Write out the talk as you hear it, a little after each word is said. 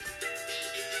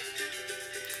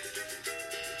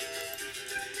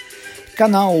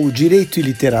Canal Direito e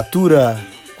Literatura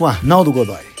com Arnaldo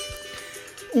Godoy.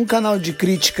 Um canal de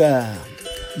crítica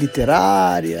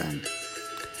literária,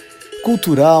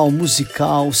 cultural,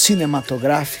 musical,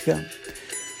 cinematográfica.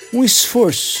 Um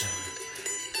esforço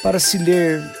para se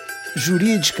ler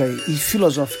jurídica e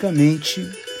filosoficamente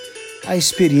a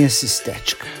experiência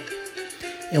estética.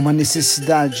 É uma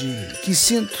necessidade que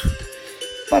sinto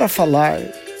para falar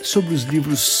sobre os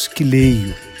livros que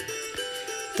leio.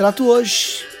 Trato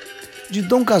hoje de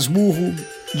Dom Casmurro,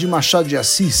 de Machado de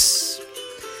Assis,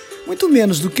 muito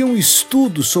menos do que um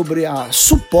estudo sobre a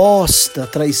suposta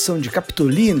traição de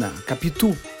Capitolina,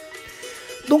 Capitu.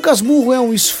 Dom Casmurro é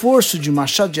um esforço de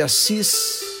Machado de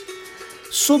Assis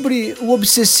sobre o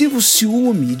obsessivo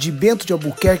ciúme de Bento de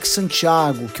Albuquerque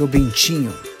Santiago, que é o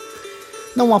Bentinho.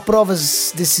 Não há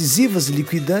provas decisivas e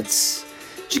liquidantes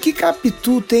de que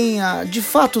Capitu tenha de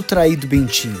fato traído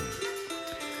Bentinho.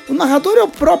 O narrador é o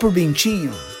próprio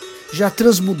Bentinho, já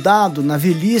transmudado na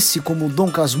velhice como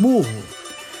Dom Casmurro,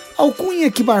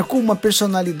 alcunha que marcou uma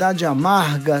personalidade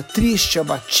amarga, triste,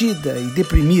 abatida e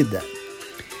deprimida.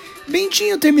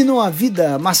 Bentinho terminou a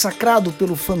vida massacrado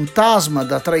pelo fantasma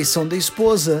da traição da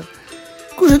esposa,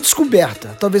 cuja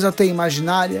descoberta, talvez até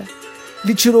imaginária,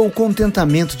 lhe tirou o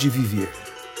contentamento de viver.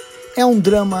 É um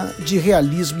drama de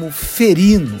realismo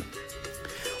ferino.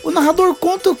 O narrador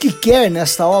conta o que quer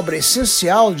nesta obra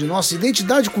essencial de nossa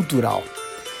identidade cultural.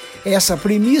 É essa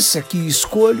premissa que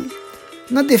escolho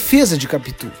na defesa de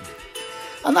Capitu.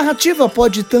 A narrativa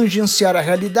pode tangenciar a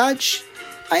realidade,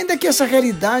 ainda que essa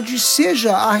realidade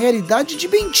seja a realidade de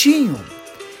Bentinho.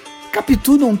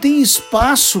 Capitu não tem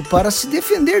espaço para se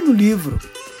defender no livro.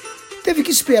 Teve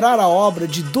que esperar a obra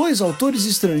de 2 autores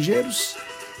estrangeiros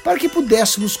para que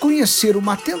pudéssemos conhecer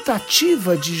uma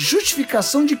tentativa de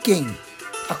justificação de quem,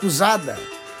 acusada,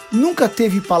 nunca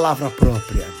teve palavra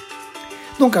própria.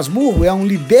 Dom Casmurro é um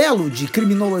libelo de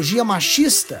criminologia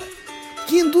machista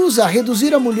que induz a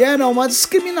reduzir a mulher a uma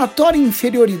discriminatória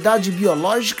inferioridade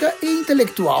biológica e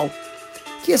intelectual,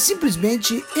 que é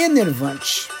simplesmente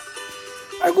enervante.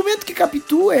 Argumento que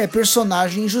Capitu é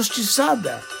personagem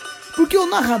injustiçada, porque o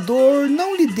narrador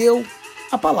não lhe deu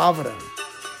a palavra.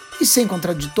 E sem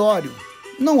contraditório,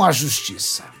 não há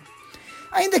justiça.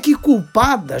 Ainda que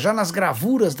culpada já nas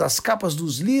gravuras das capas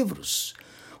dos livros,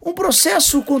 um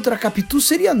processo contra Capitu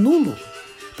seria nulo,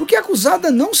 porque a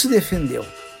acusada não se defendeu.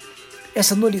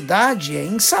 Essa nulidade é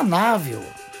insanável.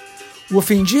 O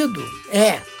ofendido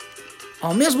é,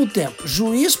 ao mesmo tempo,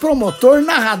 juiz, promotor,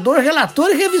 narrador, relator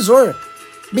e revisor.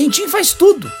 Bentinho faz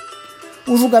tudo.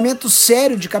 Um julgamento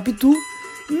sério de Capitu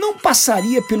não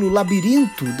passaria pelo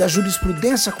labirinto da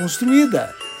jurisprudência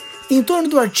construída em torno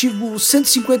do artigo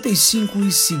 155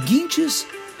 e seguintes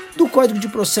do Código de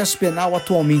Processo Penal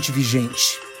atualmente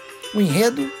vigente. O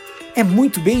enredo é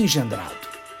muito bem engendrado.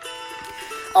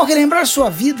 Ao relembrar sua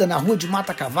vida na rua de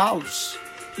Mata-Cavalos,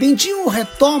 Bentinho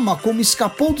retoma como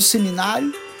escapou do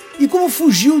seminário e como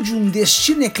fugiu de um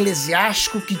destino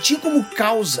eclesiástico que tinha como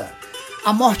causa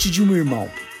a morte de um irmão.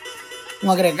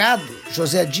 Um agregado,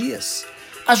 José Dias,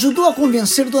 ajudou a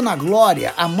convencer Dona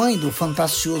Glória, a mãe do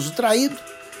fantasioso traído,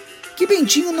 que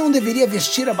Bentinho não deveria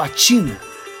vestir a batina.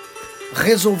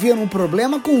 Resolveram o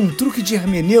problema com um truque de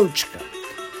hermenêutica.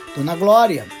 Dona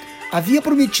Glória havia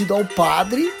prometido ao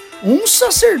padre um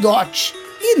sacerdote,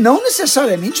 e não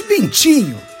necessariamente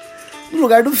Bentinho. No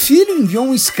lugar do filho, enviou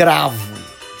um escravo.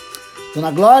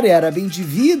 Dona Glória era bem de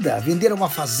vida, vendera uma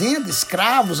fazenda,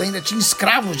 escravos, ainda tinha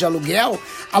escravos de aluguel,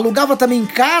 alugava também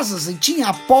casas e tinha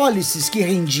apólices que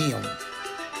rendiam.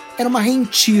 Era uma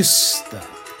rentista.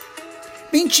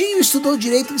 Bentinho estudou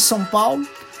direito em São Paulo,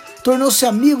 tornou-se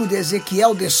amigo de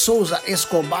Ezequiel de Souza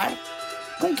Escobar,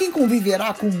 com quem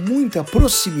conviverá com muita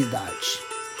proximidade.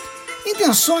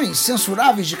 Intenções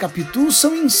censuráveis de Capitu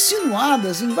são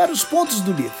insinuadas em vários pontos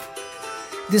do livro.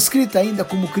 Descrita ainda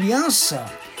como criança,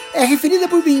 é referida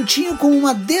por Bentinho como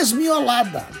uma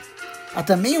desmiolada. Há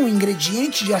também um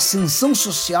ingrediente de ascensão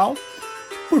social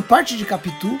por parte de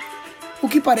Capitu, o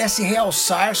que parece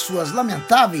realçar suas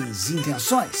lamentáveis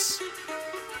intenções.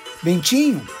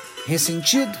 Bentinho,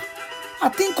 ressentido, a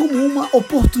tem como uma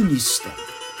oportunista.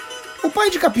 O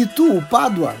pai de Capitu, o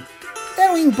Pádua,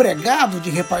 era um empregado de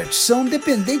repartição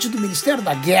dependente do Ministério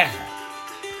da Guerra.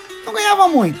 Não ganhava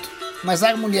muito, mas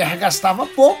a mulher gastava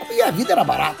pouco e a vida era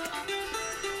barata.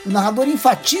 O narrador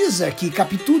enfatiza que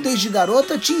Capitu, desde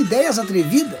garota, tinha ideias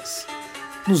atrevidas.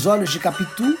 Nos olhos de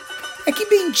Capitu, é que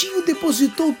Bentinho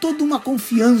depositou toda uma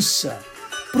confiança,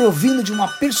 provindo de uma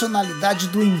personalidade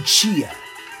doentia.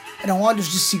 Eram olhos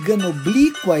de cigana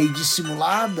oblíqua e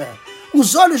dissimulada,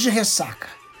 os olhos de ressaca,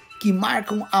 que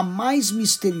marcam a mais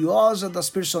misteriosa das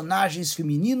personagens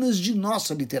femininas de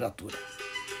nossa literatura.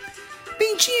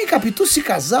 Bentinho e Capitu se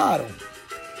casaram.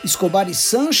 Escobar e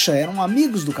Sancha eram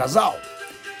amigos do casal.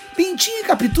 Bentinho e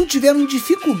Capitu tiveram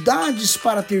dificuldades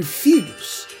para ter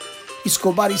filhos.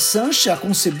 Escobar e Sancha a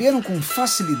conceberam com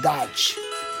facilidade.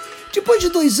 Depois de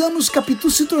 2 anos,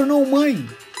 Capitu se tornou mãe.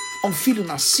 Ao filho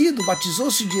nascido,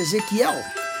 batizou-se de Ezequiel,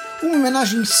 uma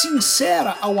homenagem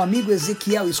sincera ao amigo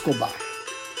Ezequiel Escobar.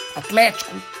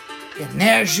 Atlético,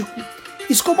 enérgico,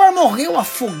 Escobar morreu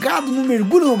afogado no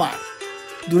mergulho no mar.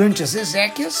 Durante as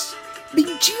exéquias,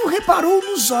 Bentinho reparou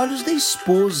nos olhos da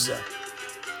esposa.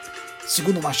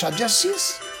 Segundo Machado de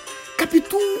Assis,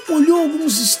 Capitu olhou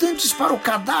alguns instantes para o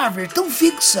cadáver tão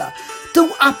fixa,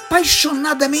 tão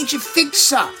apaixonadamente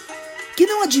fixa, que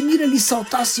não admira lhe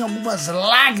saltassem algumas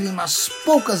lágrimas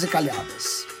poucas e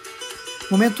calhadas.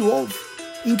 Momento houve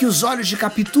em que os olhos de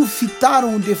Capitu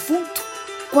fitaram o defunto,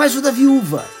 quase o da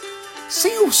viúva,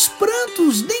 sem os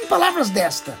prantos nem palavras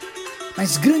desta,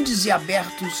 mas grandes e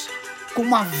abertos,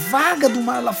 como a vaga do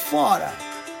mar lá fora,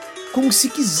 como se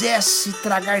quisesse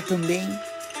tragar também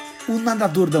o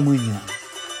nadador da manhã.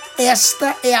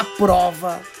 Esta é a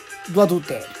prova do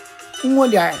adultério. Um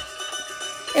olhar.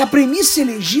 É a premissa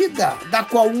elegida da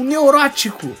qual um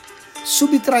neurótico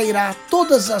subtrairá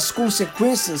todas as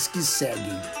consequências que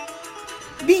seguem.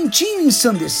 Bentinho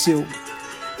ensandeceu.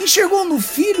 Enxergou no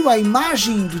filho a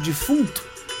imagem do defunto.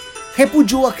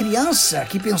 Repudiou a criança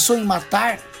que pensou em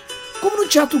matar, como no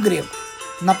teatro grego,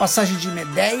 na passagem de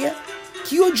Medeia,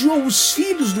 que odiou os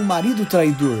filhos do marido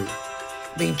traidor.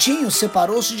 Bentinho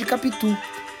separou-se de Capitu.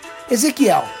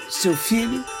 Ezequiel, seu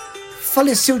filho,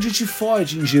 faleceu de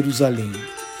tifoide em Jerusalém.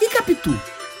 E Capitu?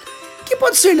 Que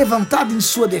pode ser levantado em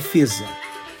sua defesa?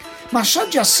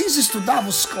 Machado de Assis estudava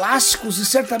os clássicos e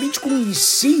certamente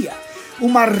conhecia o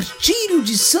martírio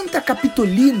de Santa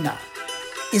Capitolina,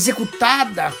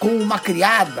 executada com uma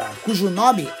criada cujo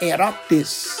nome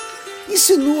Herotes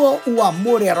insinua o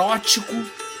amor erótico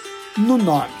no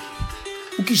nome,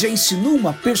 o que já insinua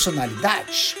uma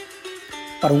personalidade.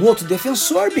 Para o outro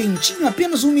defensor, Bentinho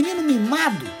apenas um menino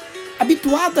mimado,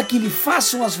 habituado a que lhe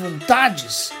façam as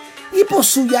vontades, e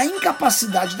possui a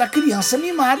incapacidade da criança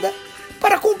mimada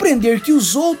para compreender que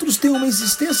os outros têm uma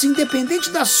existência independente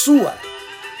da sua,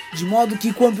 de modo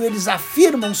que quando eles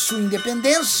afirmam sua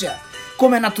independência,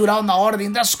 como é natural na ordem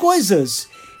das coisas,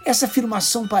 essa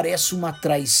afirmação parece uma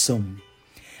traição.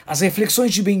 As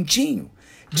reflexões de Bentinho,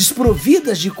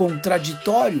 desprovidas de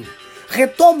contraditório,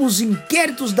 retomam os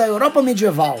inquéritos da Europa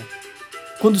medieval,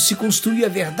 quando se construía a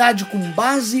verdade com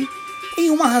base em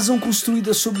uma razão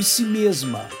construída sobre si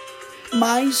mesma,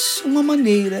 mas uma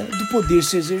maneira do poder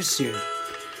se exercer.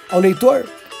 Ao leitor,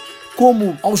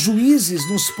 como aos juízes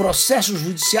nos processos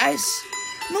judiciais,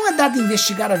 não é dado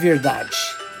investigar a verdade.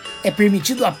 É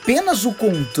permitido apenas o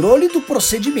controle do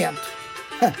procedimento.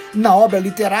 Na obra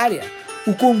literária,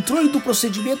 o controle do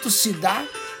procedimento se dá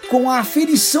com a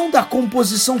aferição da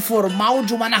composição formal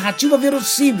de uma narrativa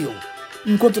verossímil,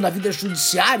 enquanto na vida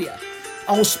judiciária,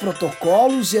 aos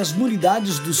protocolos e às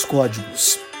nulidades dos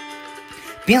códigos.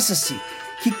 Pensa-se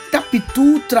que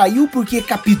Capitu traiu porque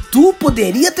Capitu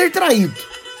poderia ter traído.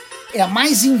 É a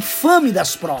mais infame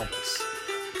das provas.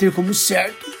 Ter como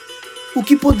certo o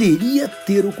que poderia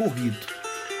ter ocorrido.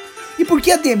 E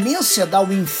porque a demência dá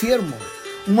ao enfermo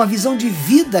uma visão de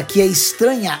vida que é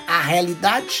estranha à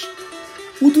realidade,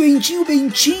 o doentinho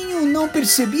Bentinho não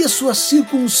percebia sua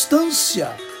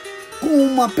circunstância com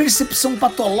uma percepção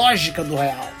patológica do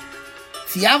real.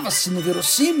 Fiava-se no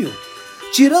verossímil,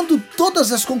 tirando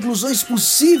todas as conclusões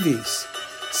possíveis,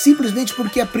 simplesmente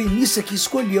porque a premissa que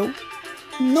escolheu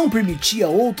não permitia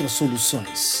outras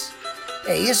soluções.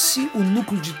 É esse o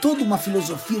núcleo de toda uma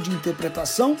filosofia de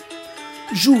interpretação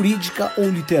jurídica ou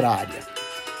literária.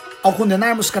 Ao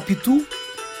condenarmos Capitu,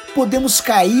 podemos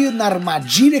cair na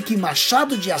armadilha que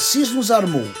Machado de Assis nos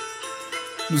armou.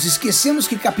 Nos esquecemos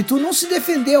que Capitu não se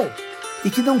defendeu e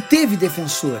que não teve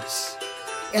defensores.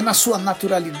 É na sua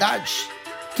naturalidade,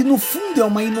 que no fundo é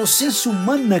uma inocência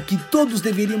humana que todos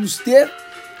deveríamos ter,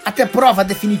 até prova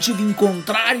definitiva em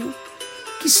contrário,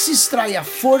 que se extrai a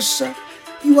força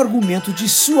e o argumento de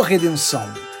sua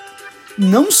redenção.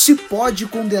 Não se pode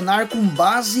condenar com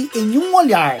base em um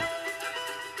olhar,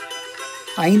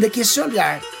 ainda que esse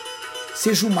olhar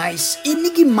seja o mais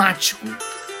enigmático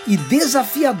e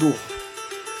desafiador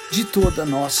de toda a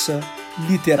nossa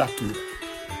literatura.